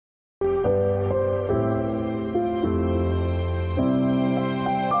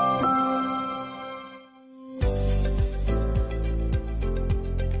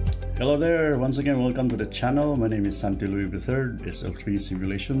there, once again welcome to the channel. My name is Santi Louis III, SL3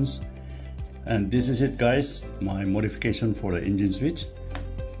 Simulations, and this is it guys, my modification for the engine switch.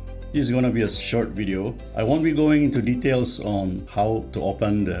 This is gonna be a short video. I won't be going into details on how to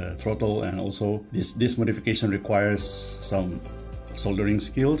open the throttle, and also this modification requires some soldering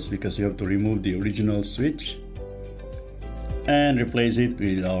skills because you have to remove the original switch and replace it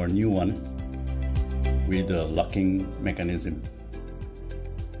with our new one with the locking mechanism.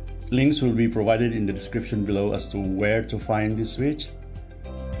 Links will be provided in the description below as to where to find this switch.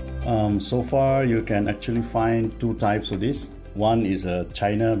 So far you can actually find two types of this. One is a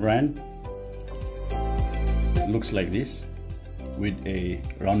China brand. It looks like this with a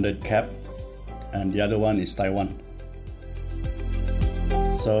rounded cap, and the other one is Taiwan.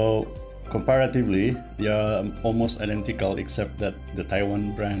 So comparatively they are almost identical, except that the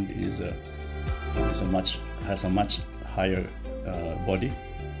Taiwan brand has a much higher body,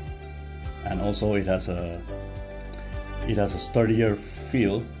 and also it has a sturdier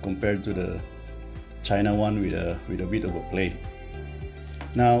feel compared to the China one with a bit of a play.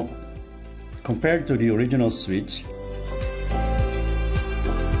 Now, compared to the original switch,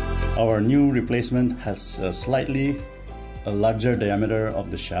 our new replacement has a larger diameter of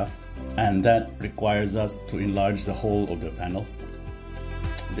the shaft, and that requires us to enlarge the hole of the panel,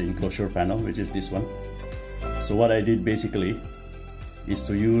 the enclosure panel, which is this one. So what I did basically is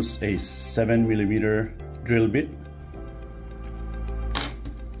to use a 7mm drill bit,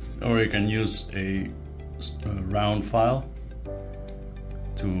 or you can use a round file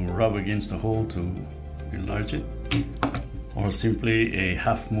to rub against the hole to enlarge it, or simply a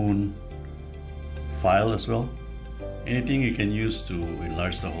half moon file as well. Anything you can use to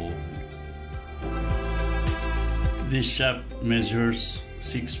enlarge the hole. This shaft measures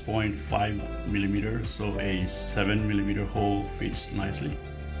 6.5mm, so a 7mm hole fits nicely.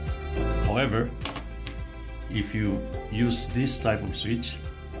 However, if you use this type of switch,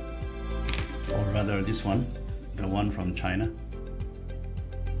 or rather this one, the one from China,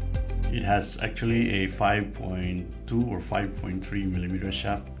 it has actually a 5.2 or 5.3mm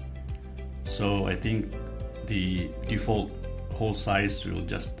shaft. So I think the default hole size will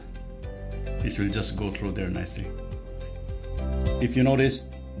just go through there nicely. If you notice,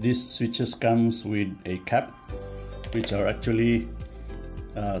 these switches comes with a cap, which are actually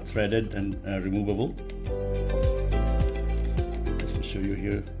threaded and removable. Just to show you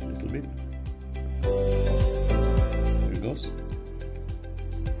here a little bit. There it goes.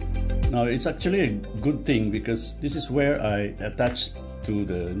 Now it's actually a good thing because this is where I attach to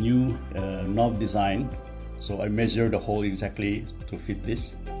the new knob design. So I measure the hole exactly to fit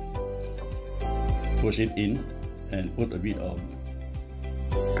this, push it in, and put a bit of,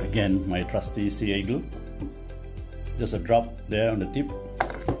 again, my trusty CA glue. Just a drop there on the tip,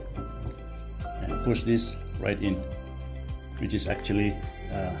 and push this right in, which is actually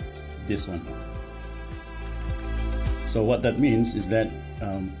this one. So what that means is that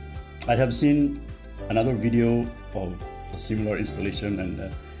I have seen another video of a similar installation,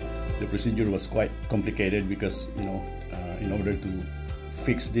 and the procedure was quite complicated because, you know, in order to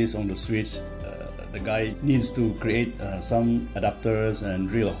fix this on the switch, the guy needs to create some adapters and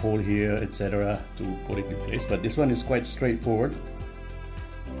drill a hole here, etc., to put it in place. But this one is quite straightforward.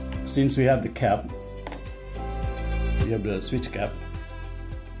 Since we have the cap, we have the switch cap,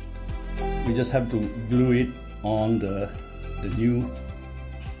 we just have to glue it on the new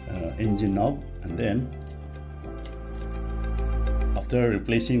engine knob, and then after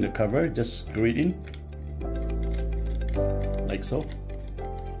replacing the cover, just screw it in like so.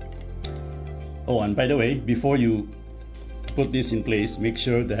 Oh, and by the way, before you put this in place, make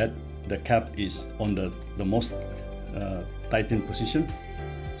sure that the cap is on the most tightened position,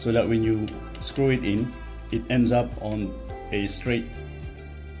 so that when you screw it in, it ends up on a straight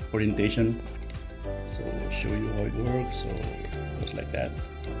orientation. So I'll show you how it works. So it goes like that.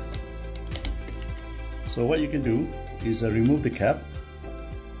 So what you can do is remove the cap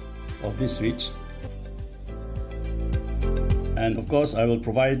of this switch, and of course I will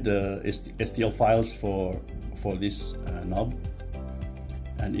provide the STL files for this knob,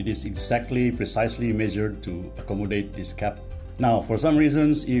 and it is precisely measured to accommodate this cap. Now, for some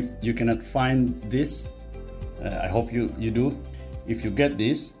reasons, if you cannot find this, I hope you do. If you get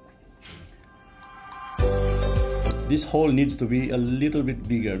this hole needs to be a little bit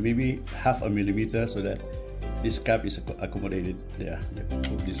bigger, maybe 0.5 mm, so that this cap is accommodated there. You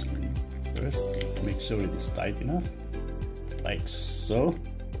put this in first, make sure it is tight enough, like so.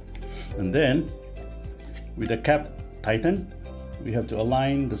 And then, with the cap tightened, we have to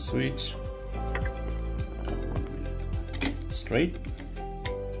align the switch straight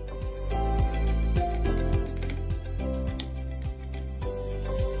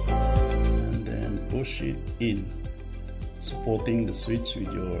push it in, supporting the switch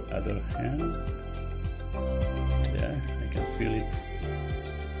with your other hand. There, I can feel it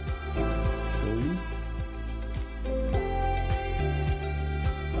going.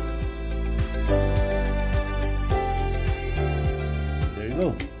 There you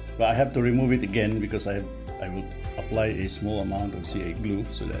go. But I have to remove it again because I will apply a small amount of CA glue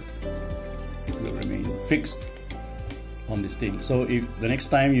so that it will remain fixed on this thing. So if the next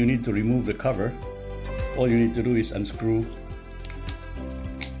time you need to remove the cover, all you need to do is unscrew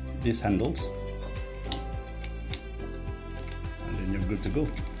these handles and then you're good to go.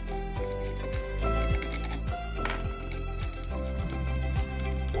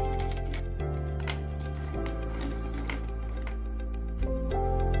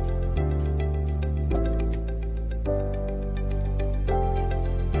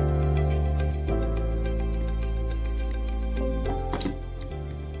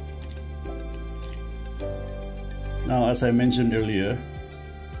 Now, as I mentioned earlier,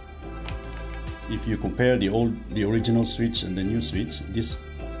 if you compare the original switch and the new switch, this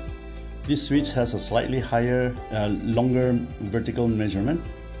switch has a slightly higher, longer vertical measurement,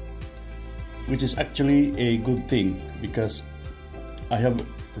 which is actually a good thing, because I have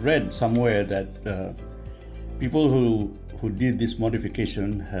read somewhere that people who did this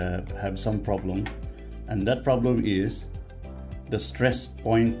modification have some problem, and that problem is the stress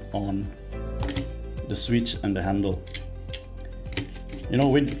point on the switch and the handle. You know,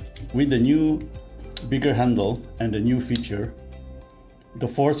 with the new bigger handle and the new feature, the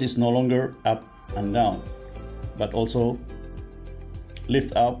force is no longer up and down, but also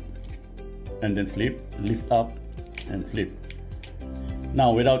lift up and then flip, lift up and flip.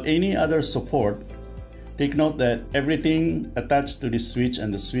 Now, without any other support, take note that everything attached to this switch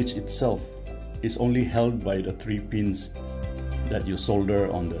and the switch itself is only held by the 3 pins that you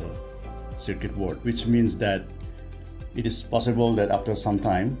solder on the circuit board, which means that it is possible that after some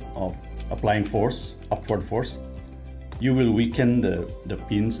time of applying force, upward force, you will weaken the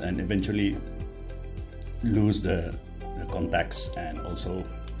pins and eventually lose the contacts, and also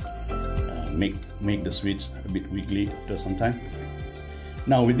make the switch a bit wiggly after some time.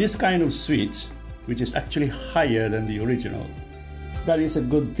 Now, with this kind of switch, which is actually higher than the original, that is a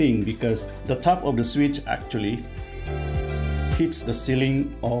good thing, because the top of the switch actually hits the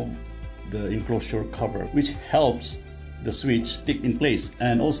ceiling of the enclosure cover, which helps the switch stick in place,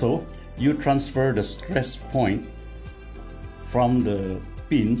 and also you transfer the stress point from the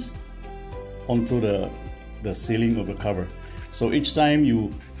pins onto the ceiling of the cover. So each time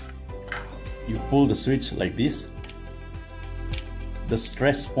you pull the switch like this, the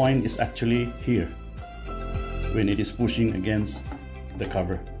stress point is actually here when it is pushing against the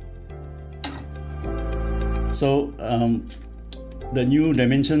cover. So the new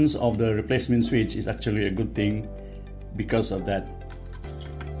dimensions of the replacement switch is actually a good thing because of that.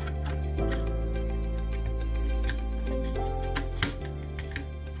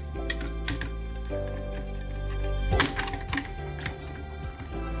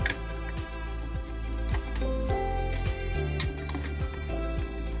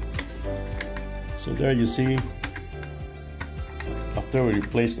 So there you see, after we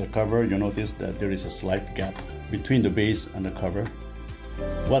replace the cover, you notice that there is a slight gap between the base and the cover.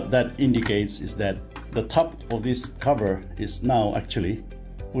 What that indicates is that the top of this cover is now actually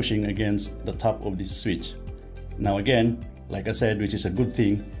pushing against the top of this switch. Now again, like I said, which is a good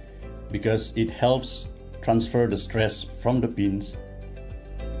thing, because it helps transfer the stress from the pins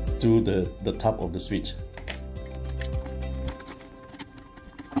to the top of the switch.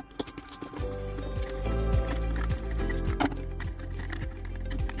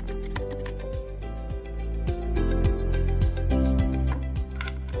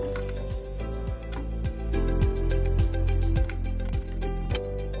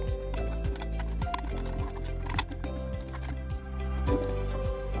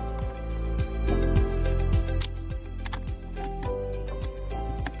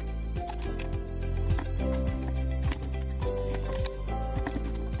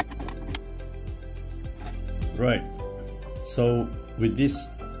 Right, so with this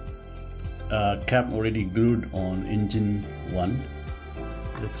cap already glued on engine 1,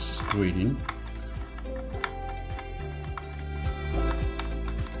 let's screw it in.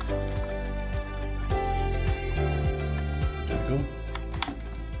 There we go.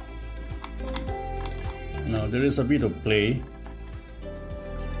 Now there is a bit of play,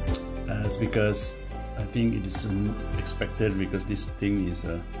 as because I think it is expected, because this thing is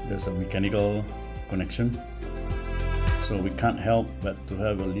there's a mechanical connection. So we can't help but to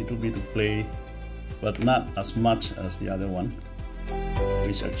have a little bit of play, but not as much as the other one,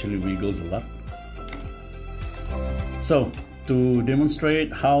 which actually wiggles a lot. So to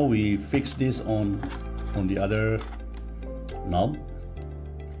demonstrate how we fix this on the other knob,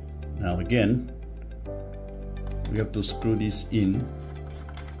 now again we have to screw this in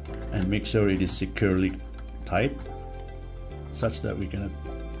and make sure it is securely tight such that we cannot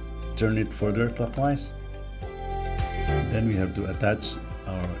turn it further clockwise. Then we have to attach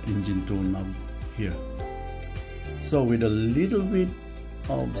our engine tool knob here. So with a little bit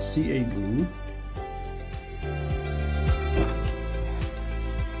of CA glue,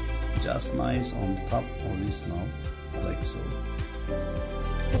 just nice on top of this knob, like so.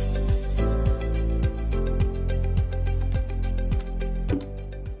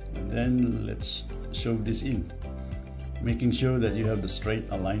 And then let's shove this in, making sure that you have the straight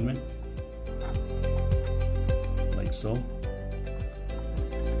alignment, like so,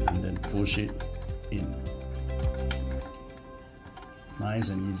 and then push it in. Nice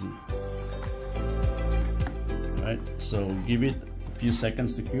and easy. Alright, so give it a few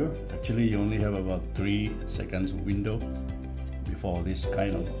seconds to cure. Actually, you only have about 3 seconds window before this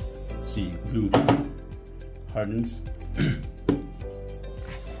kind of glue hardens.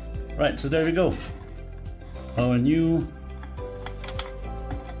 Right, so there we go. Our new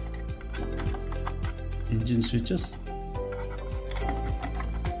engine switches.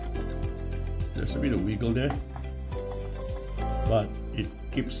 There's a bit of wiggle there, but it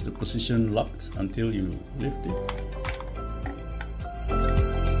keeps the position locked until you lift it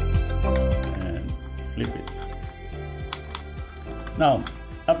and flip it. Now,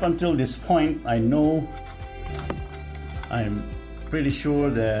 up until this point, I'm pretty sure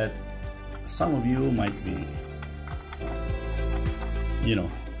that some of you might be,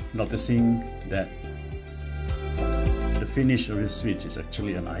 noticing that the finish of the switch is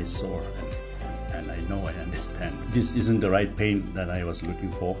actually an eyesore. And I know, I understand. This isn't the right paint that I was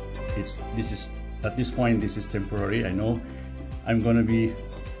looking for. At this point, this is temporary. I know I'm gonna be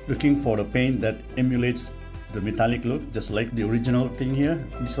looking for the paint that emulates the metallic look, just like the original thing here.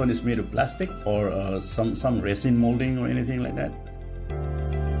 This one is made of plastic or some resin molding or anything like that.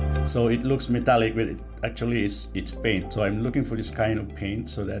 So it looks metallic, but it's paint. So I'm looking for this kind of paint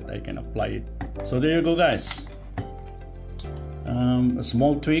so that I can apply it. So there you go, guys. A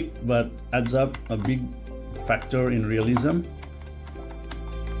small tweak, but adds up a big factor in realism.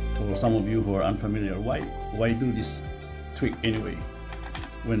 For some of you who are unfamiliar, why do this tweak anyway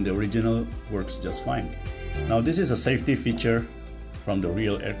when the original works just fine? Now this is a safety feature from the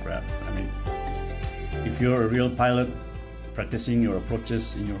real aircraft. I mean, if you're a real pilot practicing your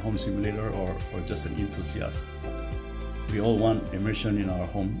approaches in your home simulator or just an enthusiast, we all want immersion in our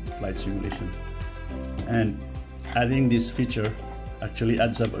home flight simulation. And adding this feature actually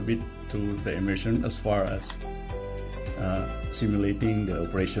adds up a bit to the immersion as far as simulating the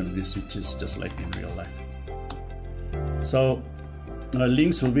operation of these switches just like in real life. So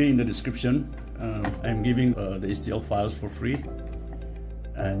links will be in the description. I'm giving the STL files for free,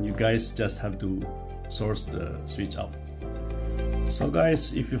 and you guys just have to source the switch out. So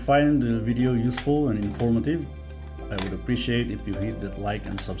guys, if you find the video useful and informative, I would appreciate if you hit that like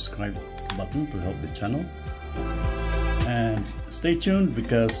and subscribe button to help the channel. And stay tuned,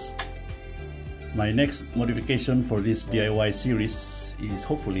 because my next modification for this DIY series is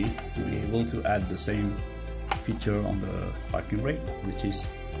hopefully to be able to add the same feature on the parking brake, which is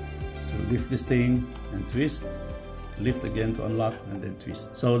to lift this thing and twist, lift again to unlock, and then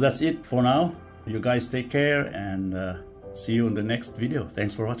twist. So that's it for now. You guys take care, and see you in the next video.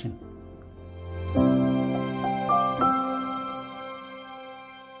 Thanks for watching.